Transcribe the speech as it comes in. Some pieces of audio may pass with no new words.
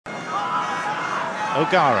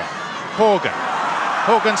O'Gara, Horgan.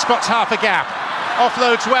 Horgan spots half a gap,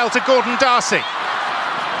 offloads well to Gordon Darcy.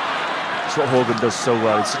 That's what Horgan does so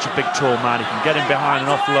well. He's such a big, tall man. He can get in behind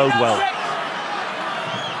and offload well.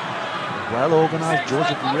 Well organised.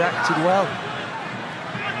 Georgia reacted well.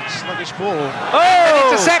 Sluggish ball. Oh! An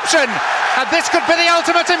interception! And this could be the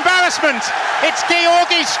ultimate embarrassment. It's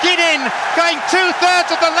Giorgi Shkinin going 2/3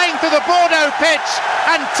 of the length of the Bordeaux pitch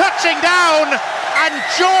and touching down, and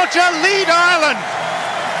Georgia lead Ireland.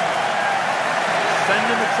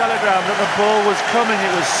 Sending the telegram that the ball was coming.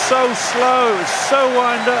 It was so slow, it was so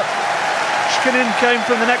wind up. Shkinin came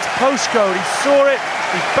from the next postcode. He saw it,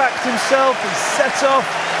 he backed himself, he set off.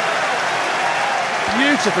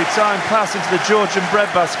 Beautifully timed pass into the Georgian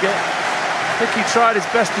breadbasket. I think he tried his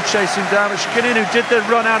best to chase him down, but Shkinin, who did the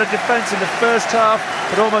run out of defence in the first half,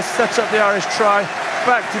 but almost set up the Irish try,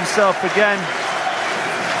 backed himself again.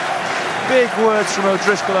 Big words from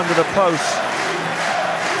O'Driscoll under the post.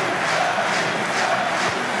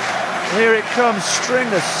 Here it comes,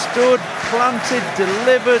 Stringer stood, planted,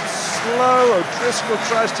 delivered, slow. O'Driscoll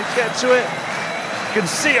tries to get to it. You can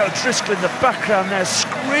see O'Driscoll in the background there,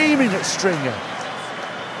 screaming at Stringer.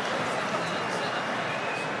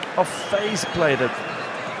 Off phase play, the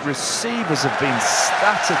receivers have been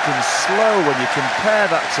static and slow when you compare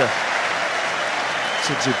that to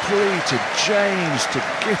Dupree, to James, to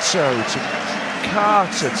Gitto, to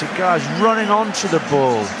Carter, to guys running onto the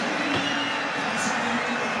ball.